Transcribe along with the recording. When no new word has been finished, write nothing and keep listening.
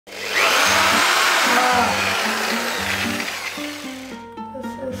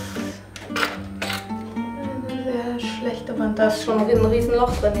Da ist schon ein riesen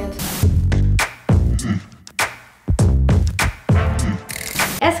Loch drin jetzt.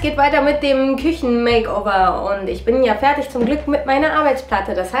 Es geht weiter mit dem Küchen-Makeover und ich bin ja fertig zum Glück mit meiner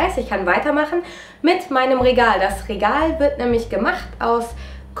Arbeitsplatte. Das heißt, ich kann weitermachen mit meinem Regal. Das Regal wird nämlich gemacht aus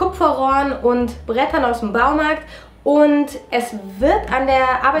Kupferrohren und Brettern aus dem Baumarkt und es wird an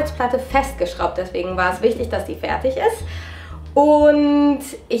der Arbeitsplatte festgeschraubt. Deswegen war es wichtig, dass die fertig ist. Und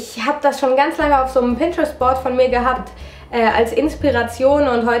ich habe das schon ganz lange auf so einem Pinterest-Board von mir gehabt, als Inspiration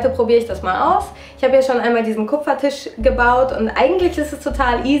und heute probiere ich das mal aus. Ich habe ja schon einmal diesen Kupfertisch gebaut und eigentlich ist es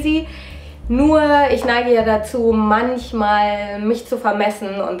total easy, nur ich neige ja dazu, manchmal mich zu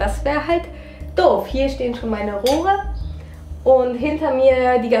vermessen und das wäre halt doof. Hier stehen schon meine Rohre und hinter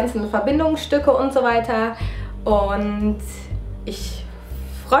mir die ganzen Verbindungsstücke und so weiter und ich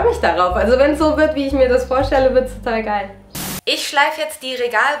freue mich darauf. Also wenn es so wird, wie ich mir das vorstelle, wird es total geil. Ich schleife jetzt die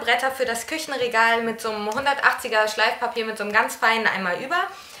Regalbretter für das Küchenregal mit so einem 180er Schleifpapier mit so einem ganz feinen einmal über.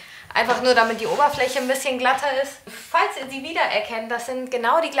 Einfach nur, damit die Oberfläche ein bisschen glatter ist. Falls ihr sie wiedererkennt, das sind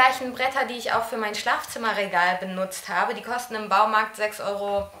genau die gleichen Bretter, die ich auch für mein Schlafzimmerregal benutzt habe. Die kosten im Baumarkt 6,30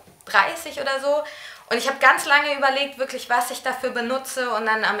 € oder so. Und ich habe ganz lange überlegt, wirklich, was ich dafür benutze. Und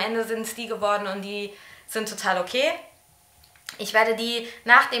dann am Ende sind es die geworden und die sind total okay. Ich werde die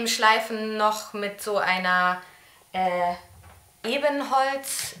nach dem Schleifen noch mit so einer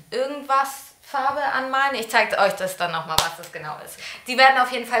Ebenholz irgendwas Farbe anmalen. Ich zeige euch das dann nochmal, was das genau ist. Die werden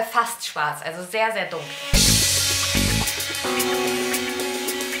auf jeden Fall fast schwarz, also sehr, sehr dunkel.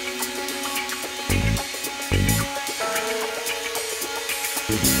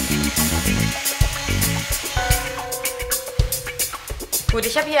 Gut,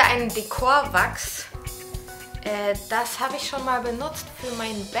 ich habe hier einen Dekorwachs. Das habe ich schon mal benutzt für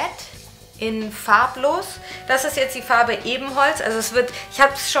mein Bett. In farblos. Das ist jetzt die Farbe Ebenholz. Also es wird, ich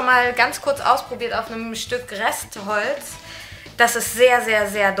habe es schon mal ganz kurz ausprobiert auf einem Stück Restholz. Das ist sehr, sehr,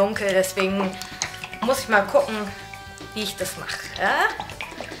 sehr dunkel. Deswegen muss ich mal gucken, wie ich das mache. Ja?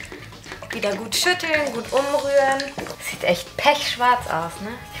 Wieder gut schütteln, gut umrühren. Sieht echt pechschwarz aus, ne?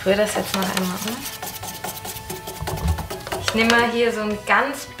 Ich rühre das jetzt noch einmal um. Ich nehme mal hier so ein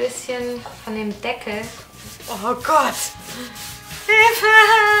ganz bisschen von dem Deckel. Oh Gott! Hilfe!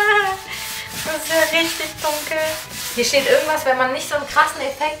 Das ist ja richtig dunkel. Hier steht irgendwas, wenn man nicht so einen krassen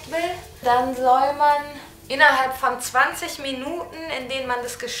Effekt will, dann soll man innerhalb von 20 Minuten, in denen man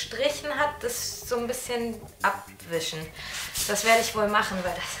das gestrichen hat, das so ein bisschen abwischen. Das werde ich wohl machen,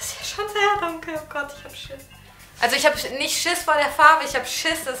 weil das ist ja schon sehr dunkel. Oh Gott, ich habe Schiss. Also ich habe nicht Schiss vor der Farbe, ich habe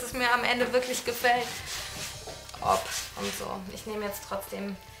Schiss, dass es mir am Ende wirklich gefällt. Ob und so. Ich nehme jetzt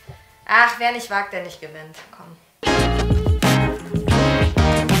trotzdem... Ach, wer nicht wagt, der nicht gewinnt. Komm.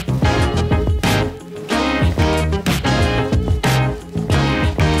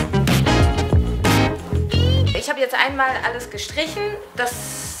 Ich habe jetzt einmal alles gestrichen, das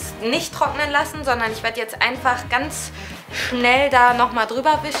nicht trocknen lassen, sondern ich werde jetzt einfach ganz schnell da nochmal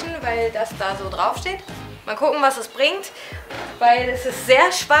drüber wischen, weil das da so drauf steht. Mal gucken, was es bringt, weil es ist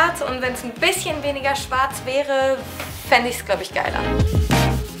sehr schwarz und wenn es ein bisschen weniger schwarz wäre, fände ich es, glaube ich, geiler.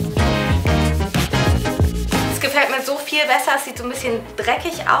 Es gefällt mir so viel besser, es sieht so ein bisschen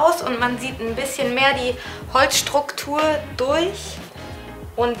dreckig aus und man sieht ein bisschen mehr die Holzstruktur durch.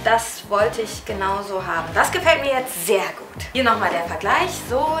 Und das wollte ich genauso haben. Das gefällt mir jetzt sehr gut. Hier nochmal der Vergleich.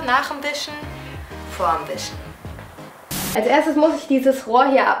 So, nach dem Wischen, vor dem Wischen. Als erstes muss ich dieses Rohr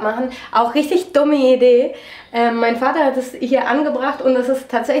hier abmachen. Auch richtig dumme Idee. Mein Vater hat es hier angebracht und es ist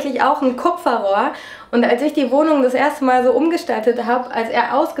tatsächlich auch ein Kupferrohr. Und als ich die Wohnung das erste Mal so umgestaltet habe, als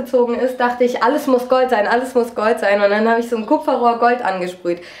er ausgezogen ist, dachte ich, alles muss Gold sein, alles muss Gold sein. Und dann habe ich so ein Kupferrohr Gold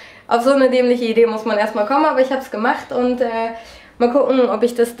angesprüht. Auf so eine dämliche Idee muss man erstmal kommen, aber ich habe es gemacht und... mal gucken, ob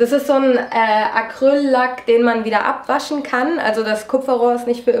ich das ist so ein Acryllack, den man wieder abwaschen kann. Also das Kupferrohr ist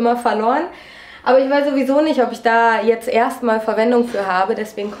nicht für immer verloren. Aber ich weiß sowieso nicht, ob ich da jetzt erstmal Verwendung für habe.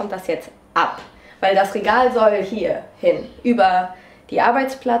 Deswegen kommt das jetzt ab. Weil das Regal soll hier hin. Über die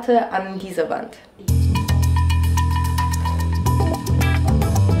Arbeitsplatte an diese Wand.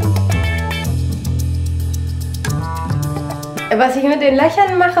 Was ich mit den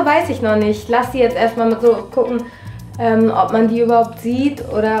Löchern mache, weiß ich noch nicht. Lass die jetzt erstmal mit so gucken. Ob man die überhaupt sieht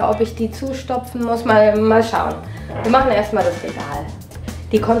oder ob ich die zustopfen muss, mal schauen. Wir machen erstmal das Regal.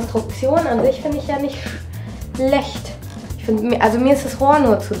 Die Konstruktion an sich finde ich ja nicht schlecht. Also mir ist das Rohr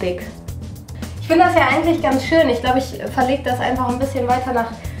nur zu dick. Ich finde das ja eigentlich ganz schön. Ich glaube, ich verlege das einfach ein bisschen weiter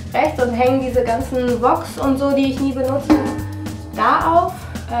nach rechts und hänge diese ganzen Woks und so, die ich nie benutze, da auf.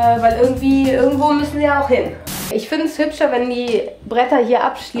 Weil irgendwo müssen sie ja auch hin. Ich finde es hübscher, wenn die Bretter hier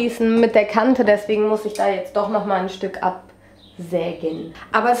abschließen mit der Kante, deswegen muss ich da jetzt doch nochmal ein Stück sägen.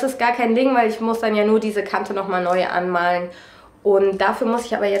 Aber es ist gar kein Ding, weil ich muss dann ja nur diese Kante nochmal neu anmalen. Und dafür muss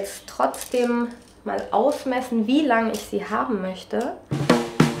ich aber jetzt trotzdem mal ausmessen, wie lang ich sie haben möchte.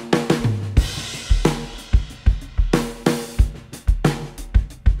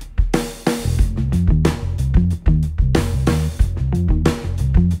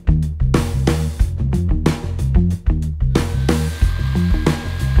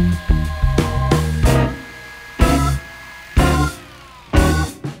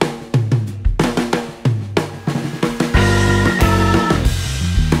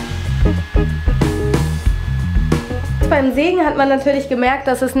 Beim Sägen hat man natürlich gemerkt,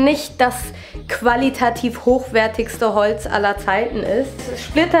 dass es nicht das qualitativ hochwertigste Holz aller Zeiten ist. Es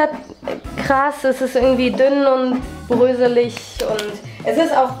splittert krass, es ist irgendwie dünn und bröselig und es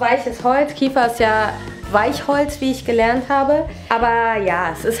ist auch weiches Holz. Kiefer ist ja Weichholz, wie ich gelernt habe. Aber ja,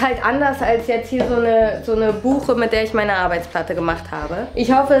 es ist halt anders als jetzt hier so eine Buche, mit der ich meine Arbeitsplatte gemacht habe.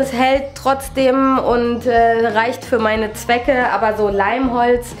 Ich hoffe, es hält trotzdem und reicht für meine Zwecke, aber so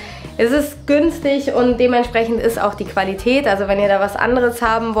Leimholz, es ist günstig und dementsprechend ist auch die Qualität. Also wenn ihr da was anderes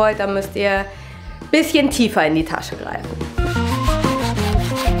haben wollt, dann müsst ihr ein bisschen tiefer in die Tasche greifen.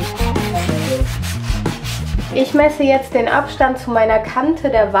 Ich messe jetzt den Abstand zu meiner Kante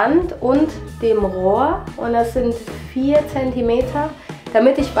der Wand und dem Rohr und das sind 4 cm,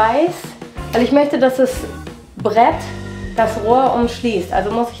 damit ich weiß, weil ich möchte, dass das Brett das Rohr umschließt.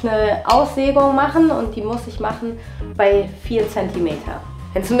 Also muss ich eine Aussägung machen und die muss ich machen bei 4 cm.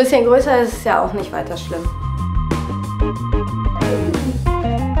 Wenn es ein bisschen größer ist, ist es ja auch nicht weiter schlimm.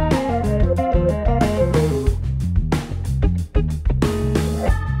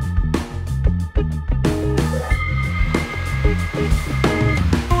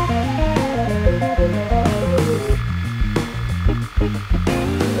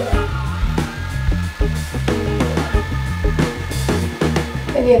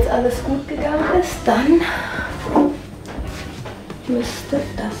 Wenn jetzt alles gut gegangen ist, dann müsste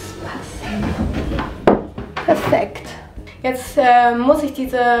das passen. Perfekt. Jetzt muss ich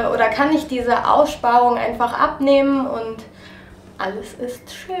kann ich diese Aussparung einfach abnehmen und alles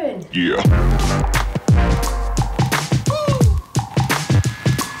ist schön. Yeah.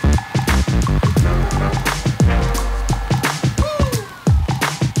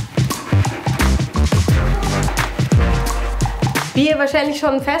 Wie ihr wahrscheinlich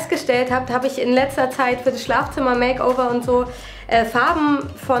schon festgestellt habt, habe ich in letzter Zeit für das Schlafzimmer Makeover und so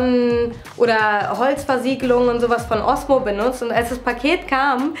Farben oder Holzversiegelungen und sowas von Osmo benutzt. Und als das Paket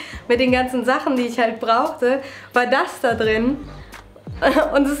kam mit den ganzen Sachen, die ich halt brauchte, war das da drin.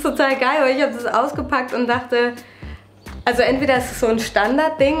 Und es ist total geil, weil ich habe das ausgepackt und dachte, also entweder ist es so ein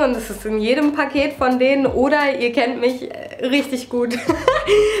Standardding und es ist in jedem Paket von denen oder ihr kennt mich richtig gut.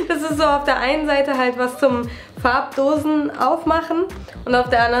 Das ist so auf der einen Seite halt was zum Farbdosen aufmachen und auf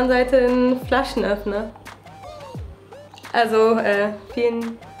der anderen Seite ein Flaschenöffner. Also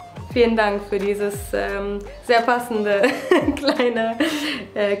vielen Dank für dieses sehr passende kleine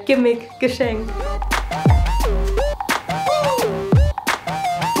Gimmick-Geschenk.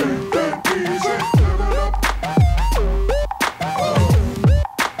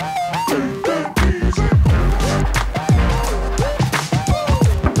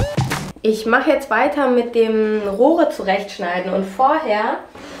 Ich mache jetzt weiter mit dem Rohre zurechtschneiden und vorher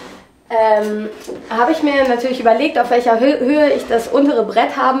habe ich mir natürlich überlegt, auf welcher Höhe ich das untere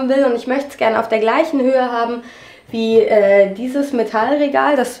Brett haben will und ich möchte es gerne auf der gleichen Höhe haben wie dieses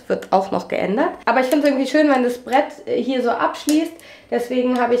Metallregal. Das wird auch noch geändert. Aber ich finde es irgendwie schön, wenn das Brett hier so abschließt.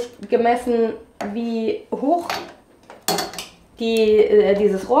 Deswegen habe ich gemessen, wie hoch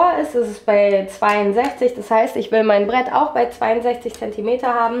dieses Rohr ist. Es ist bei 62, das heißt, ich will mein Brett auch bei 62 cm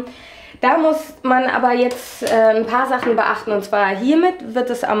haben. Da muss man aber jetzt ein paar Sachen beachten und zwar hiermit wird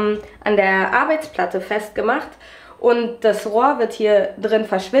es an der Arbeitsplatte festgemacht und das Rohr wird hier drin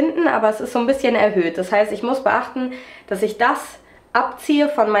verschwinden, aber es ist so ein bisschen erhöht. Das heißt, ich muss beachten, dass ich das abziehe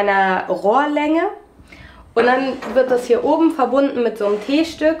von meiner Rohrlänge und dann wird das hier oben verbunden mit so einem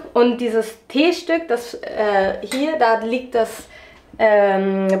T-Stück und dieses T-Stück, da liegt das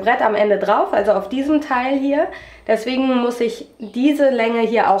Brett am Ende drauf, also auf diesem Teil hier. Deswegen muss ich diese Länge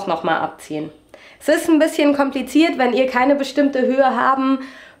hier auch nochmal abziehen. Es ist ein bisschen kompliziert, wenn ihr keine bestimmte Höhe haben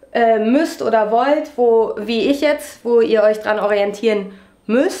müsst oder wollt, wie ich jetzt, wo ihr euch dran orientieren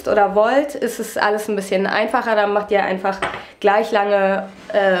müsst oder wollt, ist es alles ein bisschen einfacher. Dann macht ihr einfach gleich lange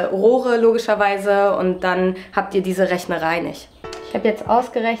Rohre logischerweise und dann habt ihr diese Rechnerei nicht. Ich habe jetzt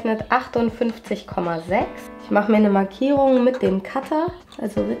ausgerechnet 58,6. Ich mache mir eine Markierung mit dem Cutter,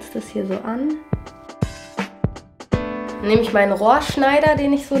 also ritzt es hier so an. Dann nehme ich meinen Rohrschneider,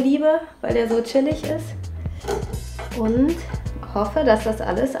 den ich so liebe, weil der so chillig ist. Und hoffe, dass das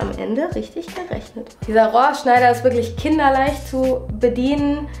alles am Ende richtig gerechnet wird. Dieser Rohrschneider ist wirklich kinderleicht zu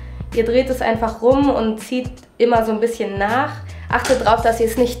bedienen. Ihr dreht es einfach rum und zieht immer so ein bisschen nach. Achtet darauf, dass ihr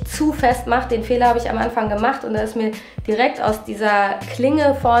es nicht zu fest macht. Den Fehler habe ich am Anfang gemacht und da ist mir direkt aus dieser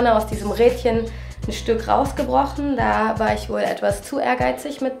Klinge vorne, aus diesem Rädchen, ein Stück rausgebrochen. Da war ich wohl etwas zu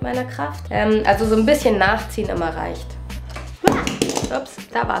ehrgeizig mit meiner Kraft. Also so ein bisschen nachziehen immer reicht. Ups,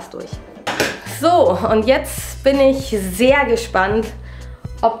 da war es durch. So, und jetzt bin ich sehr gespannt,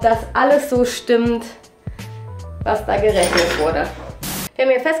 ob das alles so stimmt, was da gerechnet wurde. Wir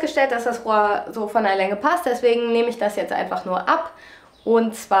haben hier festgestellt, dass das Rohr so von der Länge passt, deswegen nehme ich das jetzt einfach nur ab.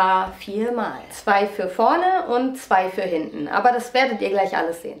 Und zwar 4-mal. 2 für vorne und 2 für hinten. Aber das werdet ihr gleich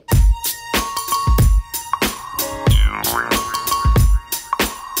alles sehen.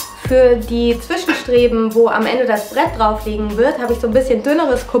 Für die Zwischenstreben, wo am Ende das Brett drauf liegen wird, habe ich so ein bisschen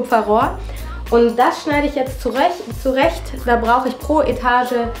dünneres Kupferrohr. Und das schneide ich jetzt zurecht. Da brauche ich pro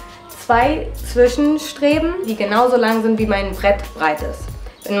Etage 2 Zwischenstreben, die genauso lang sind, wie mein Brett breit ist.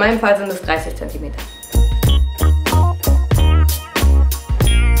 In meinem Fall sind es 30 cm.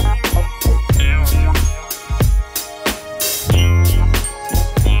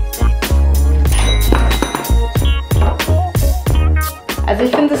 Also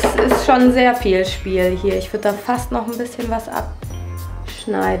ich finde, es ist schon sehr viel Spiel hier. Ich würde da fast noch ein bisschen was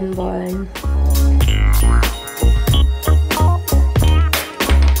abschneiden wollen.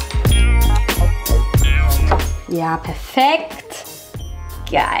 Ja, perfekt.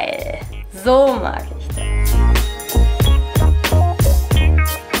 Geil. So mag ich das.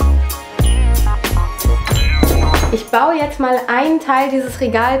 Ich baue jetzt mal einen Teil dieses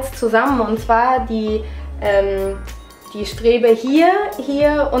Regals zusammen, und zwar die Strebe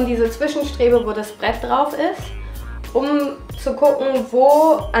hier und diese Zwischenstrebe, wo das Brett drauf ist, um zu gucken,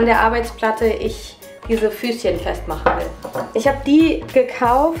 wo an der Arbeitsplatte ich diese Füßchen festmachen will. Ich habe die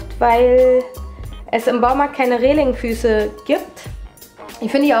gekauft, weil es im Baumarkt keine Relingfüße gibt.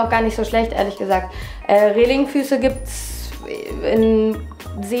 Ich finde die auch gar nicht so schlecht, ehrlich gesagt. Relingfüße gibt es in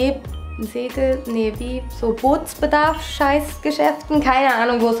so Bootsbedarf-Scheißgeschäften. Keine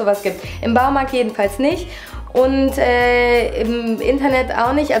Ahnung, wo es sowas gibt. Im Baumarkt jedenfalls nicht. Und im Internet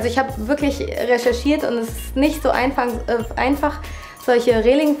auch nicht. Also ich habe wirklich recherchiert und es ist nicht so einfach, solche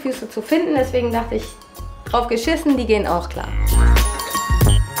Relingfüße zu finden. Deswegen dachte ich, drauf geschissen, die gehen auch klar.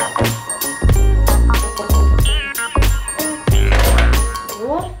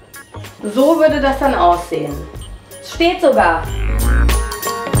 So würde das dann aussehen. Es steht sogar.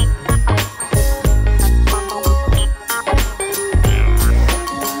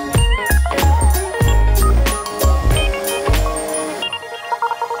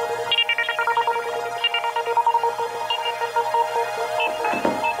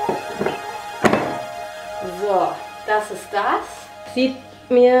 So, das ist das. Sieht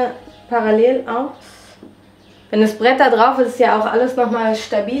mir parallel aus. Wenn das Brett da drauf ist, ist ja auch alles nochmal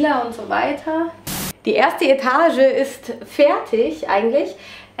stabiler und so weiter. Die erste Etage ist fertig eigentlich.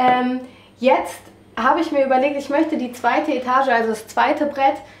 Jetzt habe ich mir überlegt, ich möchte die zweite Etage, also das zweite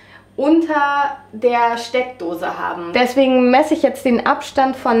Brett, unter der Steckdose haben. Deswegen messe ich jetzt den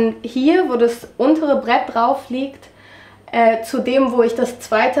Abstand von hier, wo das untere Brett drauf liegt, zu dem, wo ich das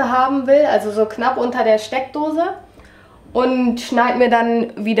zweite haben will, also so knapp unter der Steckdose. Und schneide mir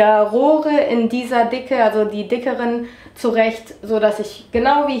dann wieder Rohre in dieser Dicke, also die dickeren, zurecht, so dass ich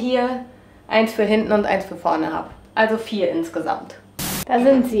genau wie hier eins für hinten und eins für vorne habe. Also 4 insgesamt. Da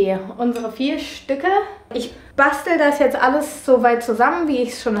sind sie, unsere 4 Stücke. Ich bastel das jetzt alles so weit zusammen, wie ich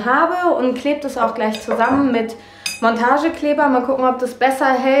es schon habe, und klebe das auch gleich zusammen mit Montagekleber. Mal gucken, ob das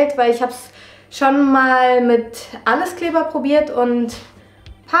besser hält, weil ich habe es schon mal mit Alleskleber probiert und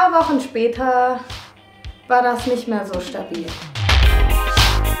ein paar Wochen später war das nicht mehr so stabil.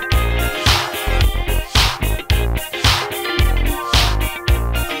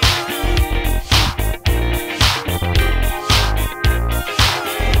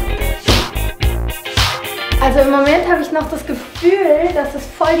 Also im Moment habe ich noch das Gefühl, dass es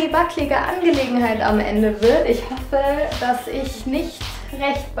voll die wackelige Angelegenheit am Ende wird. Ich hoffe, dass ich nicht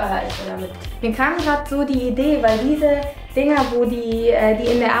recht behalte damit. Mir kam gerade so die Idee, weil diese Dinger, wo die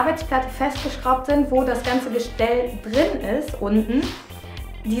in der Arbeitsplatte festgeschraubt sind, wo das ganze Gestell drin ist, unten,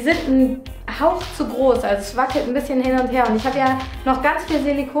 die sind ein Hauch zu groß, also es wackelt ein bisschen hin und her. Und ich habe ja noch ganz viel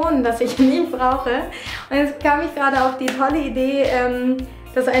Silikon, das ich nicht brauche. Und jetzt kam ich gerade auf die tolle Idee,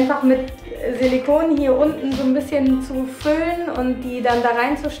 das einfach mit Silikon hier unten so ein bisschen zu füllen und die dann da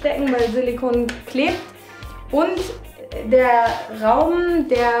reinzustecken, weil Silikon klebt. Und der Raum,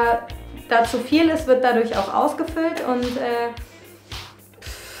 der da zu viel ist, wird dadurch auch ausgefüllt und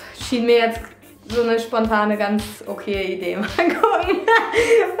schien mir jetzt so eine spontane, ganz okay Idee. Mal gucken,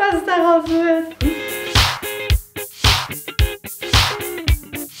 was daraus wird.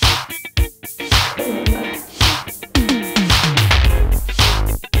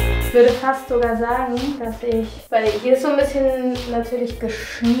 Ich würde fast sogar sagen, dass ich, weil hier ist so ein bisschen natürlich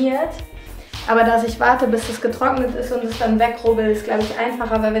geschmiert, aber dass ich warte, bis es getrocknet ist und es dann wegrubbelt, ist, glaube ich,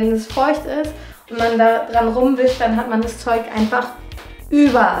 einfacher, weil wenn es feucht ist und man da dran rumwischt, dann hat man das Zeug einfach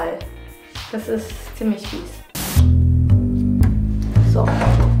überall. Das ist ziemlich fies. So,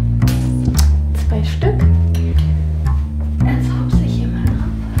 2 Stück. Jetzt hopse ich hier mal drauf.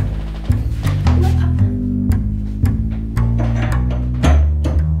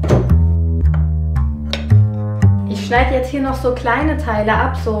 Ich schneide jetzt hier noch so kleine Teile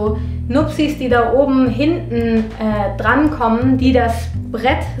ab, so Nupsis, die da oben hinten dran kommen, die das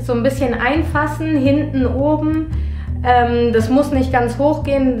Brett so ein bisschen einfassen, hinten oben. Das muss nicht ganz hoch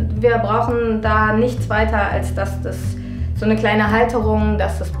gehen, wir brauchen da nichts weiter, als dass das so eine kleine Halterung,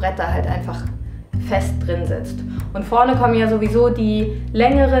 dass das Brett da halt einfach fest drin sitzt. Und vorne kommen ja sowieso die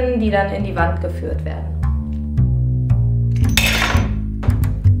längeren, die dann in die Wand geführt werden.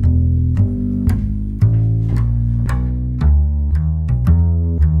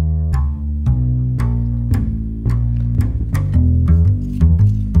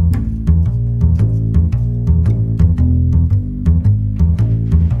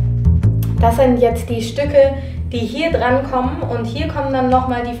 Das sind jetzt die Stücke, die hier dran kommen, und hier kommen dann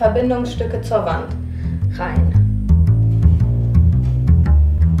nochmal die Verbindungsstücke zur Wand rein.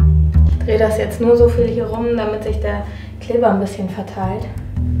 Ich drehe das jetzt nur so viel hier rum, damit sich der Kleber ein bisschen verteilt.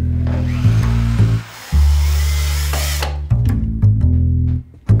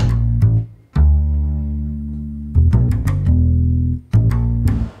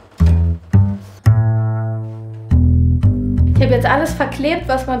 Ich habe jetzt alles verklebt,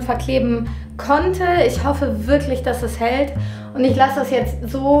 was man verkleben konnte. Ich hoffe wirklich, dass es hält. Und ich lasse das jetzt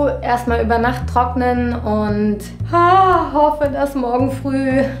so erstmal über Nacht trocknen und hoffe, dass morgen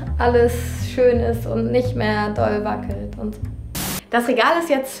früh alles schön ist und nicht mehr doll wackelt und so. Das Regal ist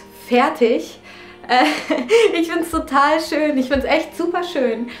jetzt fertig. Ich finde es total schön. Ich finde es echt super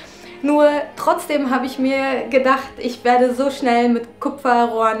schön. Nur trotzdem habe ich mir gedacht, ich werde so schnell mit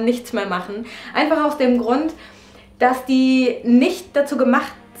Kupferrohren nichts mehr machen. Einfach aus dem Grund, dass die nicht dazu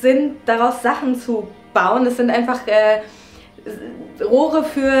gemacht sind, daraus Sachen zu bauen. Das sind einfach Rohre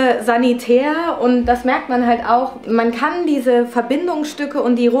für Sanitär, und das merkt man halt auch. Man kann diese Verbindungsstücke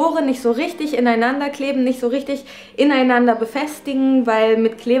und die Rohre nicht so richtig ineinander kleben, nicht so richtig ineinander befestigen, weil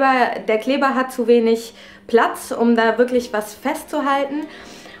mit Kleber, der Kleber hat zu wenig Platz, um da wirklich was festzuhalten.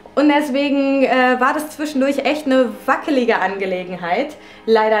 Und deswegen war das zwischendurch echt eine wackelige Angelegenheit.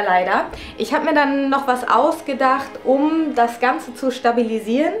 Leider, leider. Ich habe mir dann noch was ausgedacht, um das Ganze zu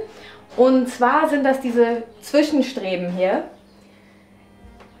stabilisieren. Und zwar sind das diese Zwischenstreben hier.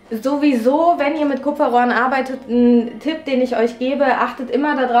 Sowieso, wenn ihr mit Kupferrohren arbeitet, ein Tipp, den ich euch gebe: achtet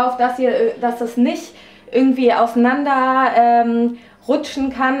immer darauf, dass das nicht irgendwie auseinander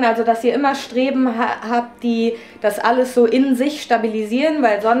rutschen kann, also dass ihr immer Streben habt, die das alles so in sich stabilisieren,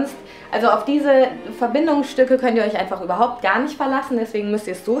 weil sonst, also auf diese Verbindungsstücke könnt ihr euch einfach überhaupt gar nicht verlassen, deswegen müsst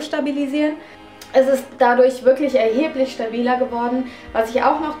ihr es so stabilisieren. Es ist dadurch wirklich erheblich stabiler geworden. Was ich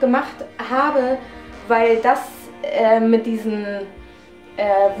auch noch gemacht habe, weil das mit diesen,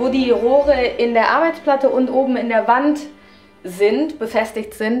 wo die Rohre in der Arbeitsplatte und oben in der Wand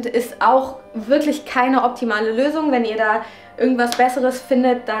befestigt sind, ist auch wirklich keine optimale Lösung. Wenn ihr da irgendwas Besseres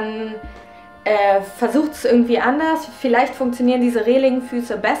findet, dann versucht es irgendwie anders. Vielleicht funktionieren diese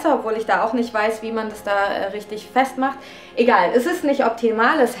Relingfüße besser, obwohl ich da auch nicht weiß, wie man das da richtig festmacht. Egal, es ist nicht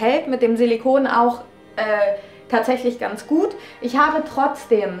optimal, es hält mit dem Silikon auch tatsächlich ganz gut. Ich habe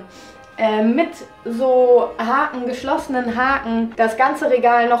trotzdem mit so Haken, geschlossenen Haken, das ganze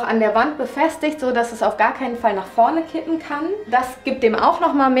Regal noch an der Wand befestigt, so dass es auf gar keinen Fall nach vorne kippen kann. Das gibt dem auch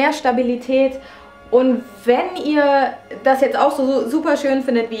noch mal mehr Stabilität. Und wenn ihr das jetzt auch so super schön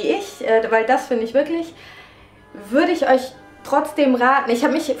findet wie ich, weil das finde ich wirklich, würde ich euch trotzdem raten. Ich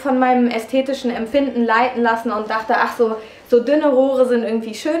habe mich von meinem ästhetischen Empfinden leiten lassen und dachte, ach, so dünne Rohre sind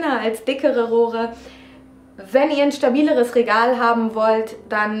irgendwie schöner als dickere Rohre. Wenn ihr ein stabileres Regal haben wollt,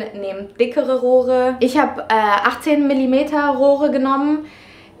 dann nehmt dickere Rohre. Ich habe 18 mm Rohre genommen.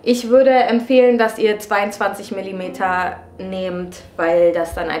 Ich würde empfehlen, dass ihr 22 mm nehmt, weil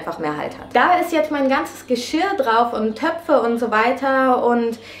das dann einfach mehr Halt hat. Da ist jetzt mein ganzes Geschirr drauf und Töpfe und so weiter,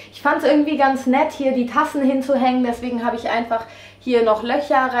 und ich fand es irgendwie ganz nett, hier die Tassen hinzuhängen. Deswegen habe ich einfach hier noch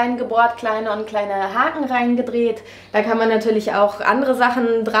Löcher reingebohrt, kleine und kleine Haken reingedreht. Da kann man natürlich auch andere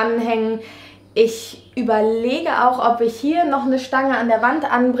Sachen dranhängen. Ich überlege auch, ob ich hier noch eine Stange an der Wand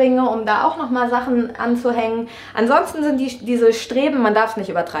anbringe, um da auch nochmal Sachen anzuhängen. Ansonsten sind diese Streben, man darf es nicht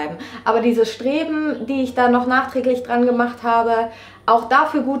übertreiben, aber diese Streben, die ich da noch nachträglich dran gemacht habe, auch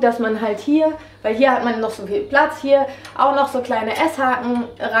dafür gut, dass man halt hier, weil hier hat man noch so viel Platz, hier auch noch so kleine Esshaken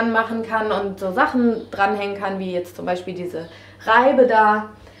ranmachen kann und so Sachen dranhängen kann, wie jetzt zum Beispiel diese Reibe da.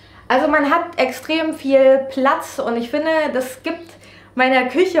 Also man hat extrem viel Platz und ich finde, das gibt meiner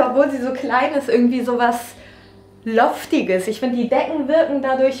Küche, obwohl sie so klein ist, irgendwie so was Loftiges. Ich finde, die Decken wirken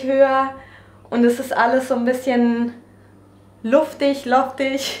dadurch höher und es ist alles so ein bisschen luftig,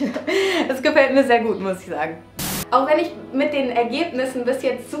 loftig. Es gefällt mir sehr gut, muss ich sagen. Auch wenn ich mit den Ergebnissen bis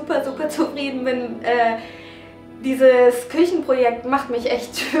jetzt super, super zufrieden bin, dieses Küchenprojekt macht mich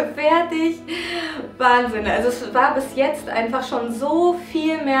echt fertig. Wahnsinn. Also es war bis jetzt einfach schon so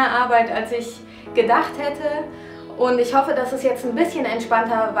viel mehr Arbeit, als ich gedacht hätte. Und ich hoffe, dass es jetzt ein bisschen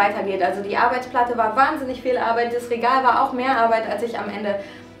entspannter weitergeht. Also die Arbeitsplatte war wahnsinnig viel Arbeit, das Regal war auch mehr Arbeit, als ich am Ende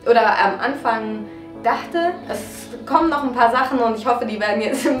oder am Anfang dachte. Es kommen noch ein paar Sachen und ich hoffe, die werden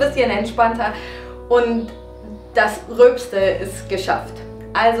jetzt ein bisschen entspannter. Und das Gröbste ist geschafft.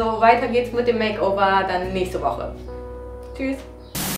 Also weiter geht's mit dem Makeover dann nächste Woche. Tschüss!